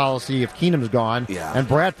insurance policy if Keenum's gone and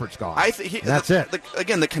Bradford's gone. That's it.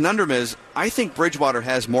 The conundrum is, I think Bridgewater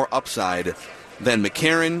has more upside than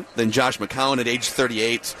McCarron, than Josh McCown at age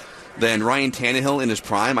 38, than Ryan Tannehill in his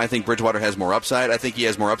prime. I think Bridgewater has more upside. I think he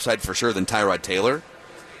has more upside for sure than Tyrod Taylor.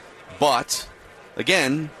 But,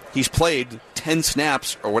 again, he's played 10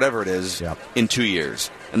 snaps or whatever it is in 2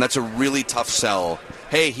 years. And that's a really tough sell.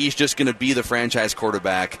 Hey, he's just going to be the franchise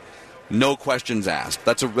quarterback. No questions asked.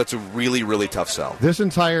 That's a really, really tough sell. This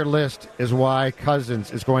entire list is why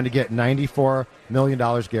Cousins is going to get $94 million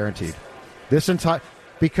guaranteed.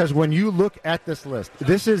 Because when you look at this list,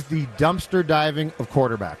 this is the dumpster diving of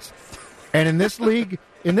quarterbacks. And in this league,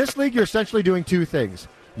 you're essentially doing two things.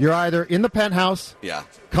 You're either in the penthouse,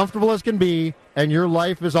 comfortable as can be, and your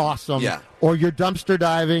life is awesome, or you're dumpster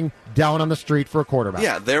diving down on the street for a quarterback.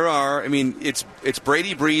 Yeah, there are. I mean, it's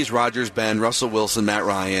Brady, Breeze, Rodgers, Ben, Russell Wilson, Matt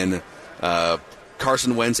Ryan,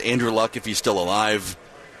 Carson Wentz, Andrew Luck if he's still alive,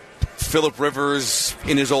 Phillip Rivers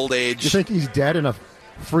in his old age. You think he's dead in a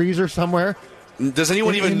freezer somewhere? Does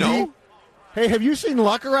anyone even know? Hey, have you seen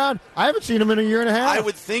Luck around? I haven't seen him in a year and a half. I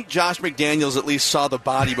would think Josh McDaniels at least saw the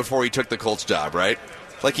body before he took the Colts job, right?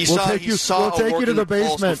 Like he saw a working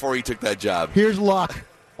pulse before he took that job. Here's Luck.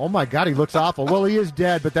 Oh, my God, he looks awful. Well, he is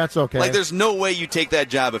dead, but that's okay. Like, there's no way you take that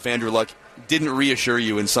job if Andrew Luck didn't reassure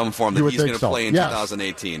you in some form that he's going to play in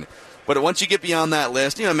 2018. But once you get beyond that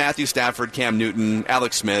list, Matthew Stafford, Cam Newton,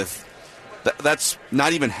 Alex Smith, that's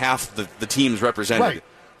not even half the teams represented. Right.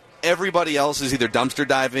 Everybody else is either dumpster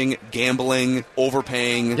diving, gambling,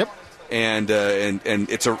 overpaying. Yep. And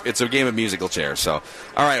it's a game of musical chairs. So,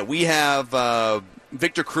 all right, we have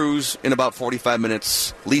Victor Cruz in about 45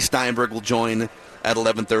 minutes. Lee Steinberg will join at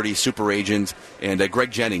 11:30, Super Agent, and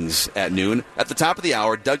Greg Jennings at noon. At the top of the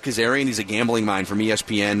hour, Doug Kazarian, he's a gambling mind from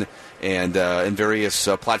ESPN and in various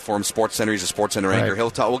platforms, Sports Center. He's a Sports Center anchor.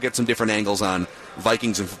 We'll get some different angles on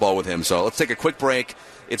Vikings and football with him. So let's take a quick break.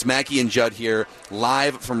 It's Mackey and Judd here,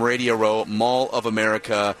 live from Radio Row, Mall of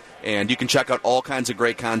America. And you can check out all kinds of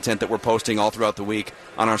great content that we're posting all throughout the week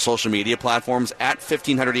on our social media platforms at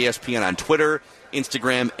 1500 ESPN on Twitter,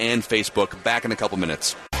 Instagram, and Facebook. Back in a couple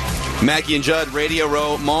minutes. Mackey and Judd, Radio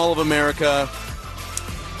Row, Mall of America.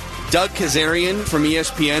 Doug Kazarian from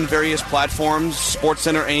ESPN, various platforms, Sports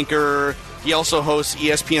Center anchor. He also hosts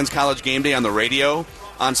ESPN's College Game Day on the radio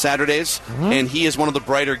on Saturdays, and he is one of the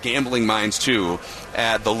brighter gambling minds, too,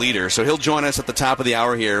 at The Leader. So he'll join us at the top of the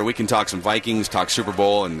hour here. We can talk some Vikings, talk Super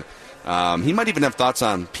Bowl, and he might even have thoughts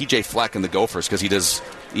on P.J. Fleck and the Gophers because he does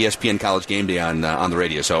ESPN College Game Day on the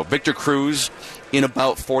radio. So Victor Cruz in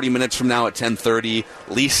about 40 minutes from now at 10:30.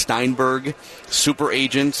 Lee Steinberg, Super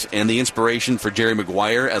Agent, and the inspiration for Jerry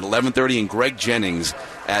Maguire at 11:30, and Greg Jennings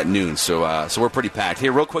at noon. So we're pretty packed.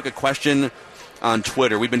 Here, real quick, a question on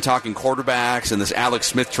Twitter. We've been talking quarterbacks and this Alex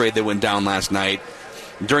Smith trade that went down last night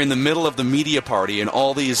during the middle of the media party, and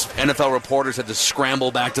all these NFL reporters had to scramble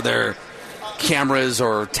back to their cameras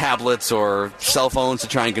or tablets or cell phones to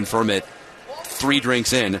try and confirm it 3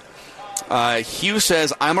 drinks in. Hugh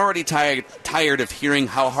says, I'm already tired of hearing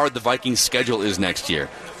how hard the Vikings' schedule is next year.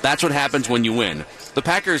 That's what happens when you win. The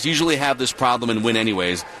Packers usually have this problem and win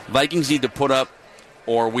anyways. Vikings need to put up,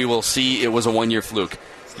 or we will see it was a one-year fluke.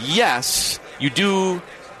 Yes, you do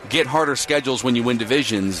get harder schedules when you win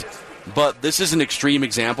divisions, but this is an extreme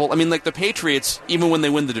example. I mean, like the Patriots, even when they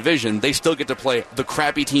win the division, they still get to play the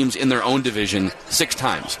crappy teams in their own division 6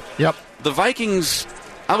 times. Yep. The Vikings,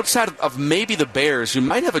 outside of maybe the Bears, who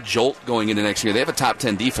might have a jolt going into next year, they have a top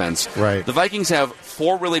 10 defense. Right. The Vikings have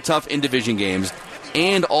 4 really tough in-division games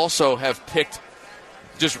and also have picked,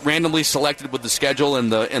 just randomly selected with the schedule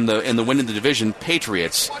and the win in the division,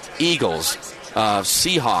 Patriots, Eagles,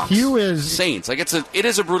 Seahawks, Saints. Like it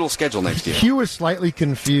is a brutal schedule next year. Hugh is slightly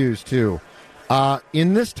confused too.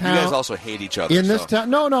 In this town, you guys also hate each other. In this town,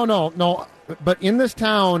 no. But in this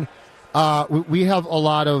town, we have a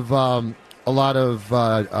lot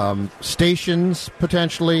of stations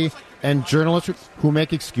potentially and journalists who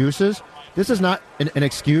make excuses. This is not an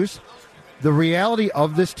excuse. The reality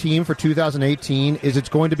of this team for 2018 is it's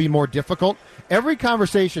going to be more difficult. Every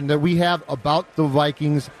conversation that we have about the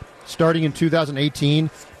Vikings starting in 2018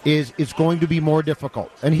 is it's going to be more difficult.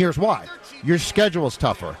 And here's why. Your schedule is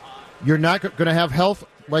tougher. You're not going to have health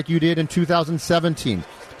like you did in 2017.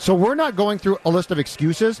 So we're not going through a list of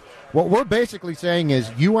excuses. What we're basically saying is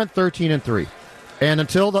you went 13-3. And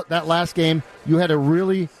until that last game, you had a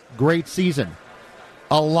really great season.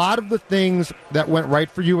 A lot of the things that went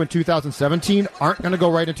right for you in 2017 aren't going to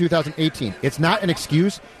go right in 2018. It's not an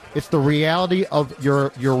excuse. It's the reality of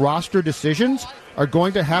your roster decisions are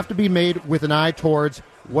going to have to be made with an eye towards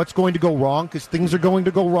what's going to go wrong, because things are going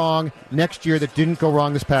to go wrong next year that didn't go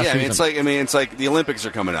wrong this past season. It's like the Olympics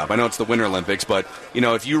are coming up. I know it's the Winter Olympics, but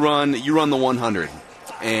if you run the 100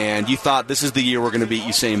 and you thought this is the year we're going to beat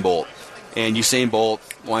Usain Bolt, and Usain Bolt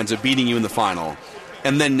winds up beating you in the final.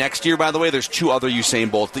 And then next year, by the way, there's 2 other Usain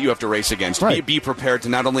Bolts that you have to race against. Right. Be prepared to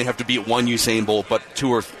not only have to beat one Usain Bolt, but 2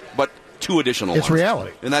 or 2 additional ones. It's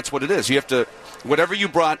reality. And that's what it is. You have to, whatever you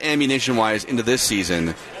brought ammunition-wise into this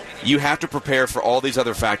season, you have to prepare for all these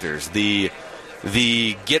other factors. The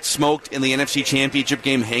get smoked in the NFC Championship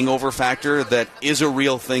game hangover factor that is a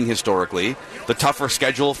real thing historically. The tougher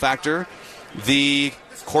schedule factor. The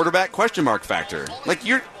quarterback question mark factor. Like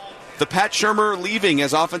the Pat Shurmur leaving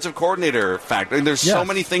as offensive coordinator factor. And there's so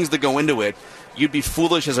many things that go into it. You'd be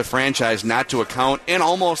foolish as a franchise not to account. And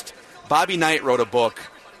almost, Bobby Knight wrote a book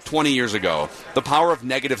 20 years ago, The Power of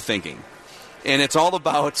Negative Thinking. And it's all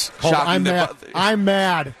about shocking I'm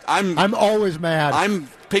mad. I'm always mad. I'm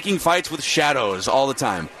picking fights with shadows all the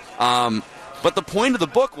time. But the point of the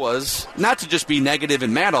book was not to just be negative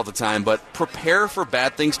and mad all the time, but prepare for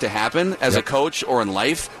bad things to happen as a coach or in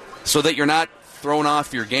life so that you're not thrown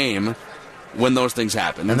off your game when those things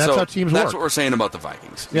happen. And that's how teams work. That's what we're saying about the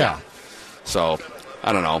Vikings. Yeah. So,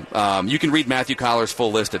 I don't know. You can read Matthew Collar's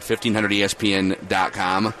full list at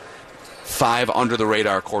 1500ESPN.com. 5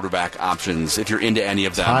 under-the-radar quarterback options if you're into any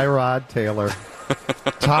of them. Tyrod Taylor.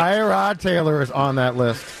 Tyrod Taylor is on that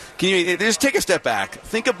list. Can you just take a step back?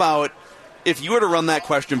 Think about if you were to run that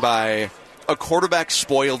question by a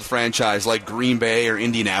quarterback-spoiled franchise like Green Bay or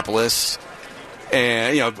Indianapolis,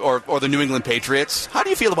 and or the New England Patriots. How do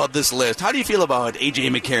you feel about this list? How do you feel about A.J.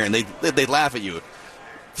 McCarron? They laugh at you.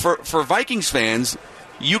 For Vikings fans,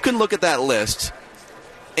 you can look at that list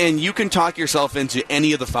and you can talk yourself into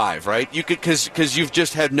any of the 5, right? You could because you've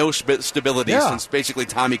just had no stability since basically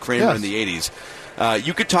Tommy Kramer in the 80s.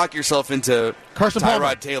 You could talk yourself into Carson Tyrod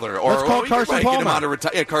Palmer. Taylor, or Let's call Carson Palmer. Get him out of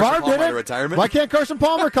Carson Palmer out of retirement. Why can't Carson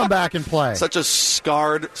Palmer come back and play? Such a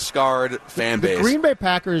scarred fan base. The Green Bay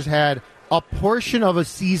Packers had a portion of a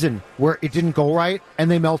season where it didn't go right, and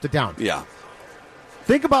they melted down. Yeah.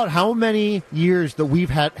 Think about how many years that we've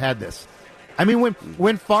had this. I mean,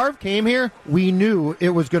 when Favre came here, we knew it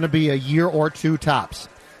was going to be a year or 2 tops.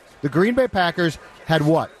 The Green Bay Packers had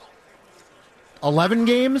what? 11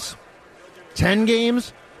 games? 10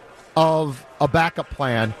 games of a backup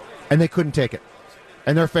plan, and they couldn't take it.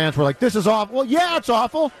 And their fans were like, this is awful. Well, yeah, it's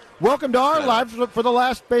awful. Welcome to our lives for the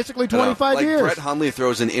last basically 25 years. Brett Hundley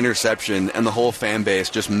throws an interception, and the whole fan base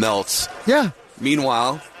just melts. Yeah.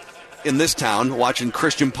 Meanwhile, in this town, watching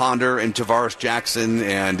Christian Ponder and Tavares Jackson,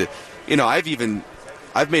 and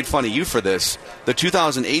I've made fun of you for this. The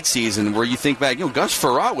 2008 season, where you think back, Gus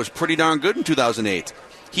Frerotte was pretty darn good in 2008.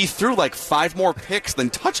 He threw like 5 more picks than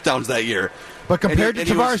touchdowns that year. But compared to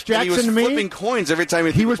Tavares Jackson to me, he was flipping coins every time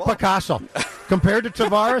he was Picasso. Compared to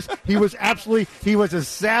Tavares, he was a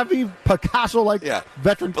savvy Picasso-like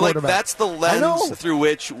veteran quarterback. That's the lens through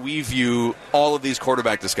which we view all of these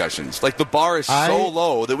quarterback discussions. Like, the bar is so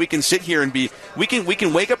low that we can sit here and we can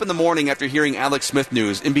wake up in the morning after hearing Alex Smith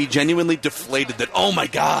news and be genuinely deflated that, oh my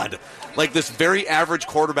God, like this very average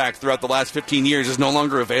quarterback throughout the last 15 years is no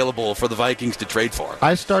longer available for the Vikings to trade for.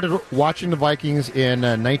 I started watching the Vikings in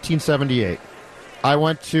 1978. I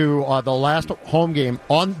went to the last home game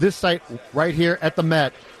on this site right here at the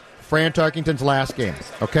Met, Fran Tarkington's last game,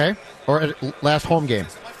 okay? Or last home game.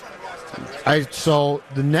 So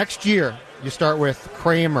the next year, you start with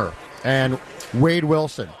Kramer and Wade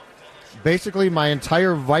Wilson. Basically, my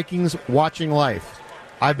entire Vikings watching life,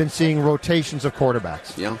 I've been seeing rotations of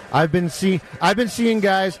quarterbacks. Yeah. I've been seeing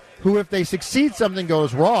guys who, if they succeed, something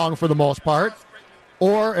goes wrong for the most part.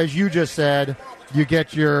 Or, as you just said, you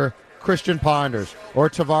get your Christian Ponders or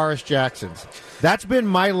Tavares Jacksons. That's been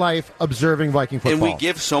my life observing Viking football. And we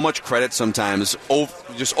give so much credit sometimes,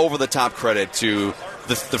 just over-the-top credit to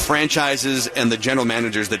the franchises and the general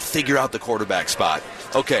managers that figure out the quarterback spot.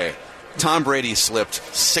 Okay, Tom Brady slipped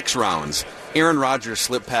 6 rounds. Aaron Rodgers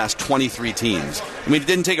slipped past 23 teams. I mean, it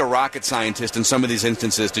didn't take a rocket scientist in some of these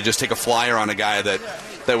instances to just take a flyer on a guy that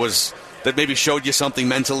maybe showed you something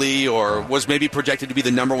mentally or was maybe projected to be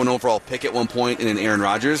the number 1 overall pick at one point in an Aaron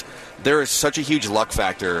Rodgers. There is such a huge luck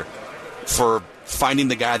factor for finding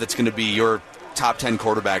the guy that's going to be your top 10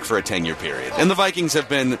 quarterback for a 10-year period. And the Vikings have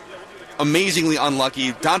been amazingly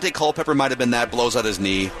unlucky. Dante Culpepper might have been that, blows out his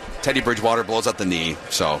knee. Teddy Bridgewater blows out the knee.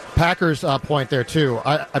 So Packers point there, too.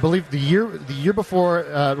 I believe the year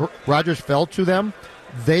before Rodgers fell to them,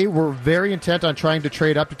 they were very intent on trying to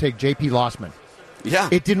trade up to take J.P. Lossman. Yeah.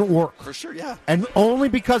 It didn't work. For sure, yeah. And only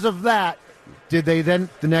because of that did they then,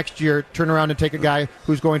 the next year, turn around and take a guy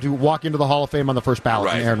who's going to walk into the Hall of Fame on the first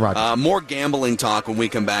ballot, Aaron Rodgers. More gambling talk when we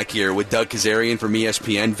come back here with Doug Kazarian from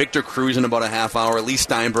ESPN, Victor Cruz in about a half hour, Lee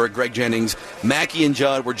Steinberg, Greg Jennings, Mackey and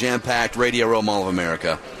Judd. We're jam-packed. Radio Row Mall of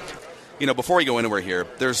America. Before we go anywhere here,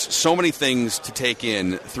 there's so many things to take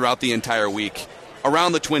in throughout the entire week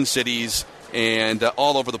around the Twin Cities and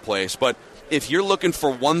all over the place. But if you're looking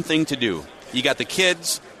for one thing to do, you got the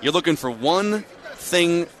kids, you're looking for one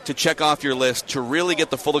thing to check off your list to really get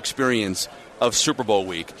the full experience of Super Bowl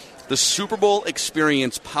week. The Super Bowl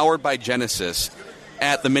experience powered by Genesis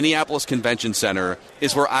at the Minneapolis Convention Center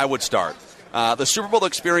is where I would start. The Super Bowl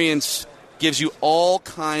experience gives you all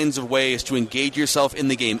kinds of ways to engage yourself in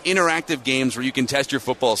the game. Interactive games where you can test your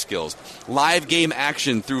football skills. Live game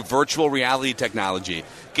action through virtual reality technology.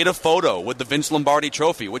 Get a photo with the Vince Lombardi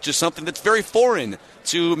Trophy, which is something that's very foreign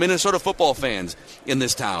to Minnesota football fans in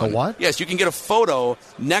this town. A what? Yes, you can get a photo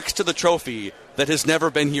next to the trophy that has never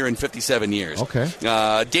been here in 57 years.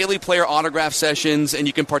 Okay. Daily player autograph sessions, and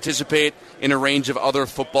you can participate in a range of other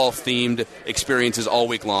football-themed experiences all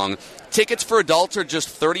week long. Tickets for adults are just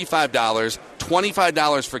 $35,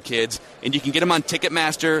 $25 for kids, and you can get them on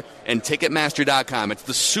Ticketmaster and Ticketmaster.com. It's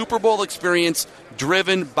the Super Bowl experience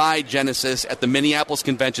driven by Genesis at the Minneapolis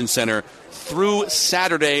Convention Center through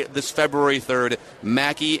Saturday, this February 3rd.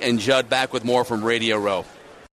 Mackey and Judd back with more from Radio Row.